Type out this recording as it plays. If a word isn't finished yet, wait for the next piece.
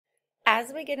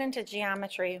As we get into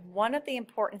geometry, one of the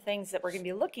important things that we're going to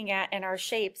be looking at in our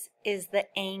shapes is the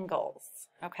angles,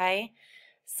 okay?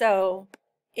 So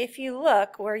if you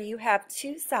look where you have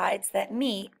two sides that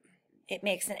meet, it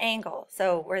makes an angle.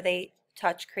 So where they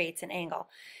touch creates an angle.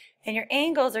 And your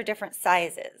angles are different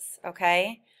sizes,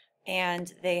 okay?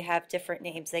 And they have different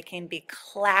names. They can be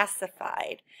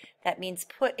classified. That means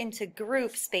put into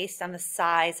groups based on the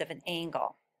size of an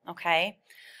angle, okay?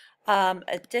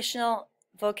 Additional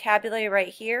vocabulary right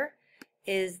here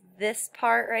is this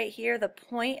part right here, the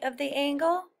point of the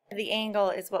angle. The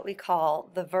angle is what we call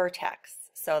the vertex.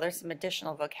 So there's some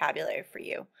additional vocabulary for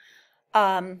you.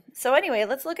 So anyway,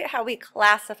 let's look at how we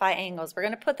classify angles. We're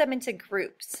going to put them into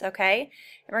groups, okay?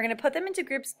 And we're going to put them into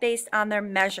groups based on their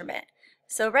measurement.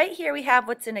 So right here we have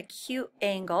what's an acute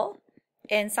angle.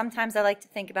 And sometimes I like to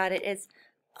think about it as,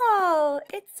 oh,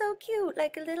 it's so cute,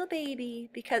 like a little baby,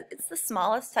 because it's the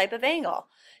smallest type of angle.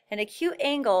 An acute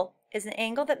angle is an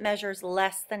angle that measures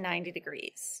less than 90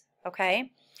 degrees,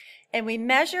 okay? And we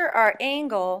measure our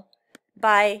angle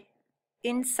by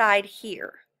inside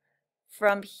here.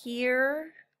 From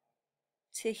here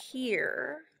to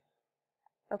here,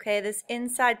 okay, this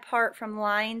inside part from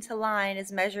line to line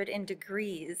is measured in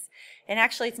degrees. And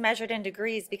actually it's measured in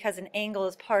degrees because an angle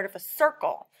is part of a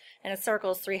circle. And a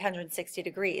circle is 360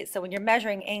 degrees. So when you're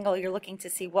measuring angle, you're looking to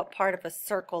see what part of a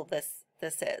circle this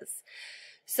is.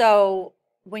 So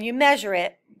when you measure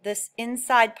it, this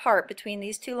inside part between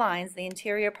these two lines, the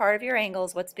interior part of your angle,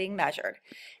 is what's being measured.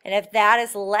 And if that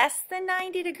is less than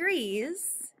 90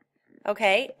 degrees,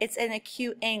 okay, it's an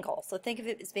acute angle. So think of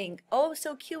it as being, oh,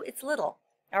 so cute, it's little.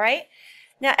 All right?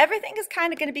 Now everything is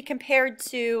kind of going to be compared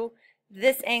to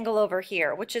this angle over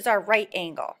here, which is our right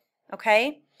angle.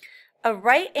 Okay? A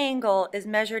right angle is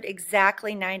measured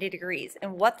exactly 90 degrees.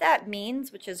 And what that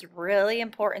means, which is really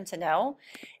important to know,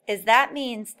 is that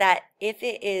means that if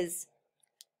it is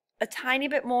a tiny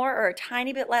bit more or a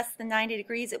tiny bit less than 90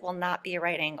 degrees, it will not be a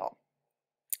right angle.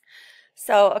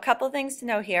 So a couple of things to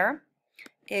know here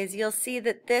is you'll see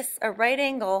that a right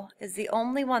angle is the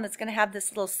only one that's going to have this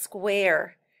little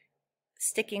square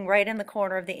sticking right in the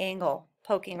corner of the angle,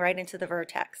 poking right into the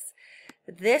vertex.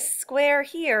 This square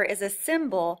here is a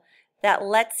symbol that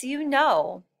lets you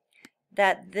know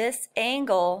that this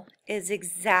angle is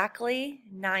exactly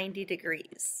 90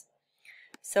 degrees.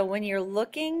 So when you're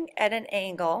looking at an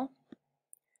angle,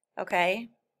 okay,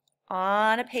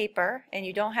 on a paper and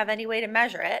you don't have any way to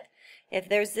measure it, if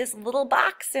there's this little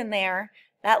box in there,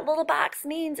 that little box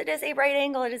means it is a right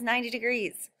angle, it is 90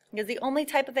 degrees. It's the only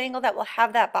type of angle that will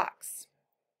have that box.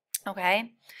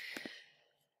 Okay?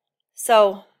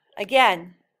 So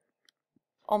again,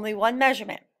 only one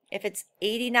measurement. If it's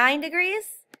 89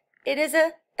 degrees, it is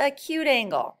an acute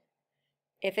angle.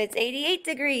 If it's 88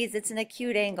 degrees, it's an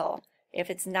acute angle. If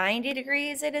it's 90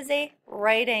 degrees, it is a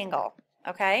right angle.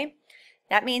 Okay?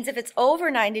 That means if it's over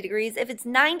 90 degrees, if it's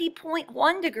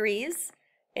 90.1 degrees,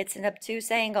 it's an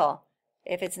obtuse angle.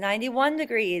 If it's 91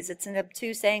 degrees, it's an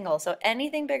obtuse angle. So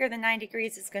anything bigger than 90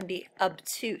 degrees is going to be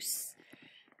obtuse.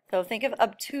 So think of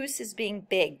obtuse as being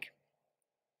big.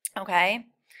 Okay?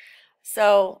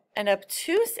 So an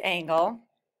obtuse angle,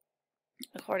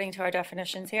 according to our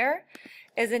definitions here,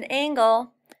 is an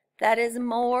angle that is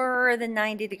more than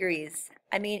 90 degrees.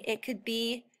 I mean, it could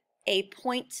be a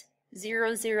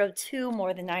 0.002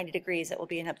 more than 90 degrees. It will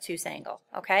be an obtuse angle.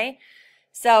 Okay?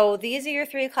 So these are your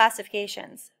three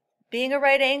classifications. Being a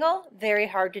right angle, very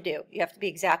hard to do. You have to be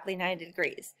exactly 90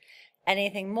 degrees.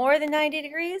 Anything more than 90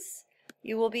 degrees,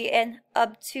 you will be an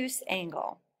obtuse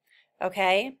angle.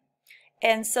 Okay?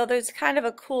 And so there's kind of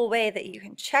a cool way that you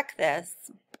can check this.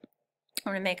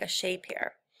 I'm going to make a shape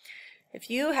here. If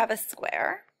you have a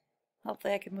square,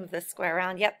 hopefully I can move this square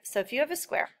around. Yep, so if you have a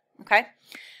square, okay,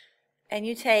 and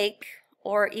you take,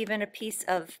 or even a piece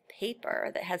of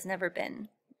paper that has never been,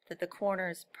 that the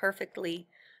corners perfectly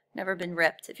never been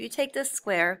ripped. If you take this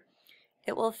square,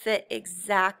 it will fit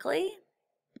exactly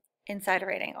inside a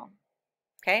right angle.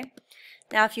 Okay?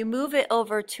 Now if you move it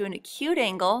over to an acute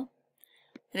angle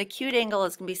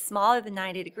is going to be smaller than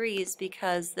 90 degrees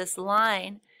because this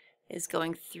line is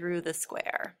going through the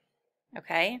square.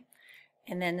 Okay?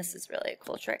 And then this is really a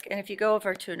cool trick. And if you go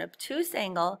over to an obtuse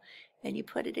angle and you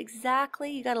put it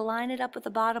exactly, you got to line it up with the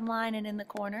bottom line and in the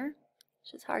corner,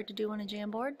 which is hard to do on a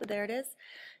Jamboard, but there it is.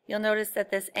 You'll notice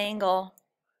that this angle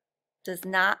does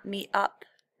not meet up.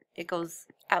 It goes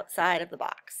outside of the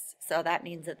box. So that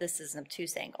means that this is an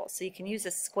obtuse angle. So you can use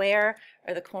a square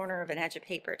or the corner of an edge of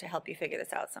paper to help you figure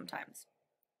this out sometimes.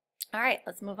 All right,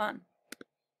 let's move on.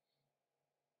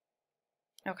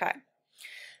 Okay,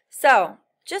 so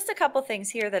just a couple things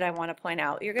here that I want to point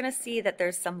out. You're going to see that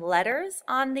there's some letters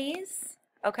on these,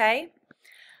 okay?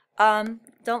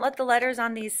 Don't let the letters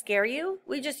on these scare you.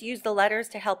 We just use the letters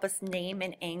to help us name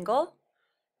an angle.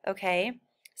 Okay,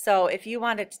 so if you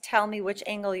wanted to tell me which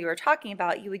angle you were talking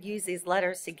about, you would use these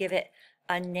letters to give it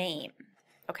a name.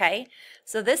 Okay,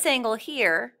 so this angle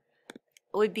here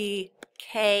would be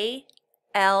KLM,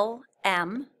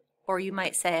 or you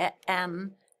might say it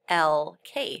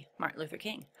MLK, Martin Luther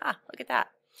King. Look at that.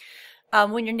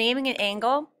 When you're naming an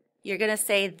angle, you're going to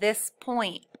say this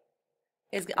point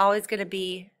is always going to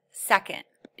be second,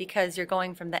 because you're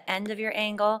going from the end of your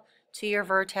angle to your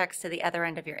vertex to the other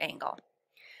end of your angle.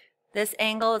 This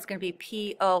angle is going to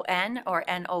be PON or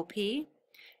NOP,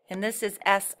 and this is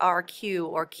SRQ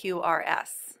or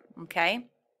QRS, okay?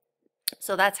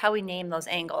 So that's how we name those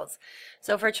angles.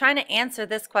 So if we're trying to answer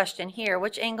this question here,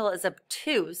 which angle is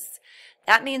obtuse,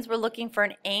 that means we're looking for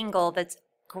an angle that's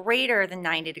greater than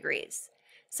 90 degrees.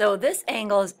 So this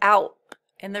angle is out,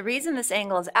 and the reason this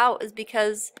angle is out is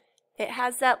because it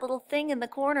has that little thing in the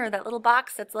corner, that little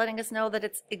box that's letting us know that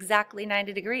it's exactly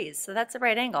 90 degrees. So that's the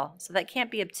right angle. So that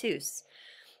can't be obtuse.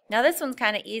 Now this one's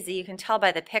kind of easy. You can tell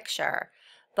by the picture.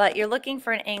 But you're looking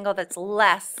for an angle that's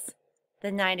less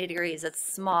than 90 degrees. It's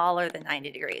smaller than 90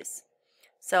 degrees.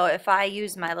 So if I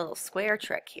use my little square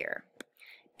trick here,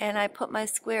 and I put my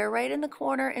square right in the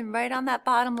corner and right on that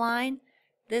bottom line,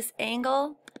 this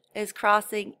angle is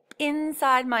crossing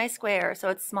inside my square, so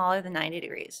it's smaller than 90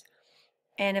 degrees.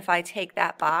 And if I take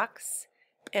that box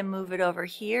and move it over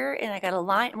here, and I got to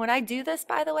line, when I do this,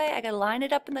 by the way, I got to line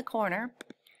it up in the corner,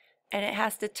 and it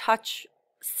has to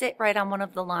sit right on one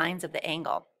of the lines of the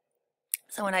angle.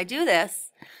 So when I do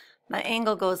this, my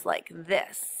angle goes like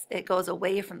this. It goes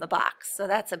away from the box, so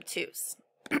that's obtuse.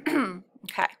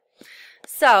 Okay,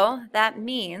 so that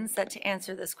means that to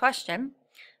answer this question,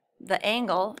 the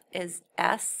angle is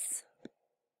SRQ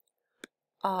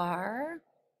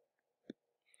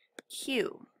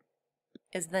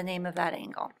is the name of that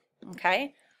angle,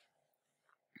 okay?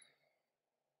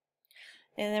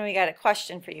 And then we got a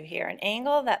question for you here. An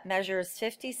angle that measures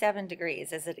 57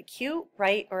 degrees, is it acute,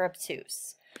 right, or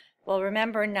obtuse? Well,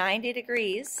 remember 90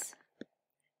 degrees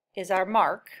is our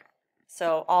mark,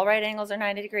 so all right angles are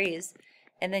 90 degrees,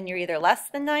 and then you're either less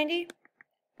than 90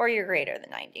 or you're greater than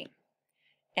 90.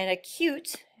 And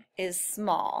acute is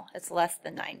small, it's less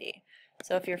than 90.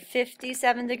 So if you're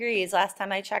 57 degrees, last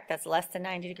time I checked, that's less than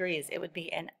 90 degrees, it would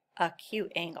be an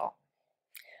acute angle.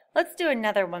 Let's do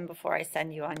another one before I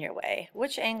send you on your way.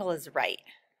 Which angle is right?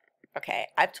 Okay,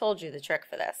 I've told you the trick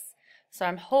for this, so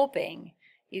I'm hoping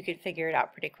you could figure it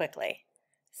out pretty quickly.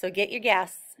 So get your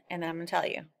guess, and then I'm going to tell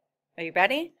you. Are you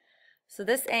ready? So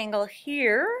this angle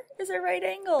here is a right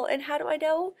angle, and how do I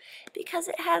know? Because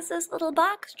it has this little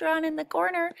box drawn in the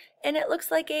corner, and it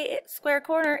looks like a square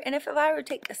corner, and if I were to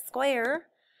take a square,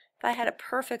 if I had a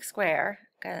perfect square,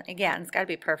 again, it's got to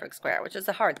be a perfect square, which is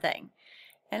a hard thing,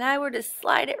 and I were to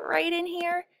slide it right in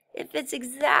here, it fits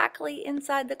exactly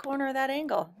inside the corner of that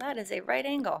angle. That is a right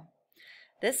angle.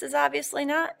 This is obviously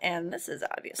not, and this is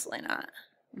obviously not.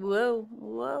 Whoa,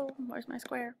 whoa, where's my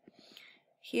square?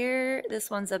 Here, this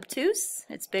one's obtuse.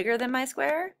 It's bigger than my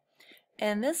square.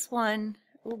 And this one,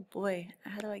 oh boy,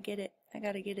 how do I get it? I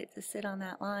got to get it to sit on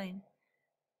that line.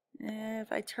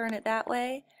 If I turn it that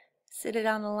way, sit it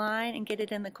on the line and get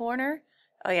it in the corner.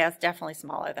 Oh yeah, it's definitely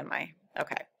smaller than my,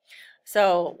 okay.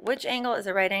 So which angle is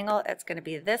a right angle? It's going to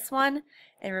be this one.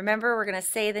 And remember, we're going to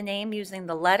say the name using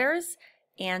the letters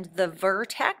and the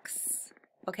vertex.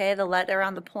 Okay, the letter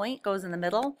on the point goes in the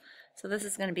middle. So this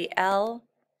is going to be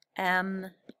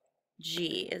LMG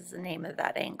is the name of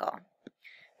that angle.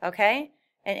 Okay,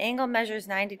 an angle measures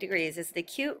 90 degrees. Is it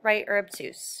acute, right, or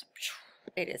obtuse?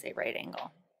 It is a right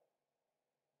angle.